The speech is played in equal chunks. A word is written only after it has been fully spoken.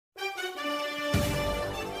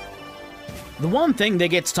The one thing that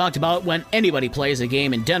gets talked about when anybody plays a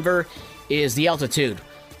game in Denver is the altitude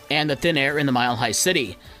and the thin air in the Mile High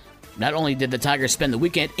City. Not only did the Tigers spend the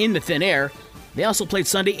weekend in the thin air, they also played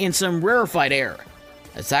Sunday in some rarefied air.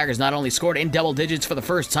 The Tigers not only scored in double digits for the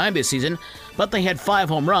first time this season, but they had 5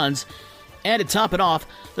 home runs, and to top it off,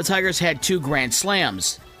 the Tigers had 2 grand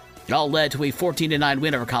slams. It all led to a 14-9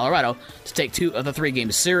 win over Colorado to take 2 of the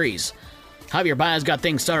 3-game series. Javier Baez got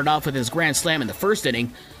things started off with his grand slam in the first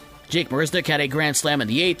inning. Jake Marisnick had a grand slam in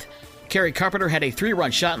the 8th. Kerry Carpenter had a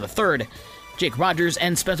 3-run shot in the 3rd. Jake Rogers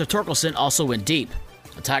and Spencer Torkelson also went deep.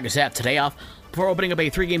 The Tigers have today off before opening up a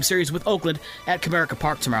 3-game series with Oakland at Comerica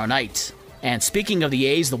Park tomorrow night. And speaking of the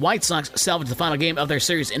A's, the White Sox salvaged the final game of their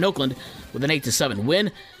series in Oakland with an 8-7 win.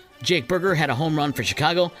 Jake Burger had a home run for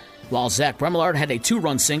Chicago, while Zach Remillard had a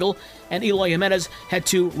 2-run single, and Eloy Jiménez had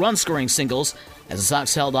 2 run-scoring singles as the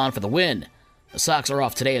Sox held on for the win. The Sox are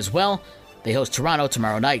off today as well. They host Toronto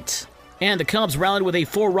tomorrow night. And the Cubs rallied with a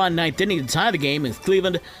 4-run 9th inning to tie the game with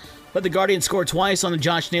Cleveland, but the Guardians scored twice on the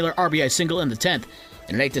Josh Naylor RBI single in the 10th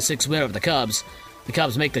in an 8-6 win over the Cubs. The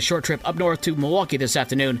Cubs make the short trip up north to Milwaukee this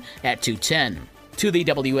afternoon at 2:10. To the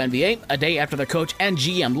WNBA, a day after their coach and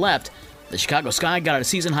GM left, the Chicago Sky got a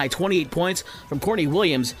season-high 28 points from Courtney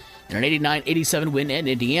Williams in an 89-87 win in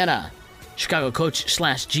Indiana. Chicago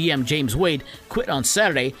coach/GM James Wade quit on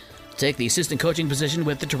Saturday to take the assistant coaching position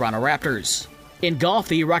with the Toronto Raptors. In golf,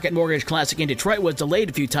 the Rocket Mortgage Classic in Detroit was delayed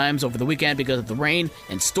a few times over the weekend because of the rain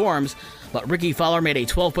and storms, but Rickie Fowler made a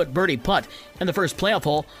 12-foot birdie putt in the first playoff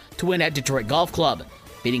hole to win at Detroit Golf Club,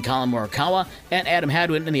 beating Colin Morikawa and Adam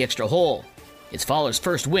Hadwin in the extra hole. It's Fowler's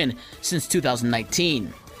first win since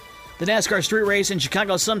 2019. The NASCAR street race in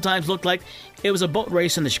Chicago sometimes looked like it was a boat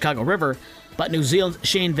race in the Chicago River, but New Zealand's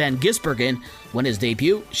Shane Van Gisbergen won his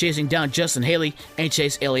debut, chasing down Justin Haley and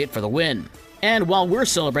Chase Elliott for the win. And while we're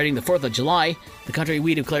celebrating the 4th of July, the country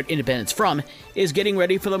we declared independence from is getting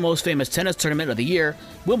ready for the most famous tennis tournament of the year.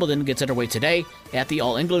 Wimbledon gets underway today at the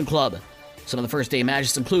All England Club. Some of the first-day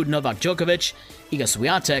matches include Novak Djokovic, Iga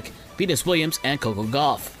Swiatek, Venus Williams, and Coco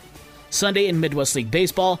Gauff. Sunday in Midwest League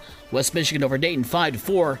Baseball, West Michigan over Dayton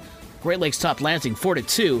 5-4, Great Lakes topped Lansing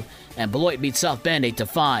 4-2, and Beloit beat South Bend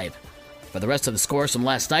 8-5. For the rest of the scores from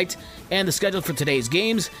last night and the schedule for today's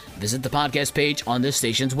games, visit the podcast page on this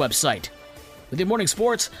station's website. With your morning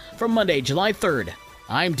sports for Monday, July 3rd,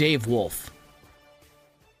 I'm Dave Wolf.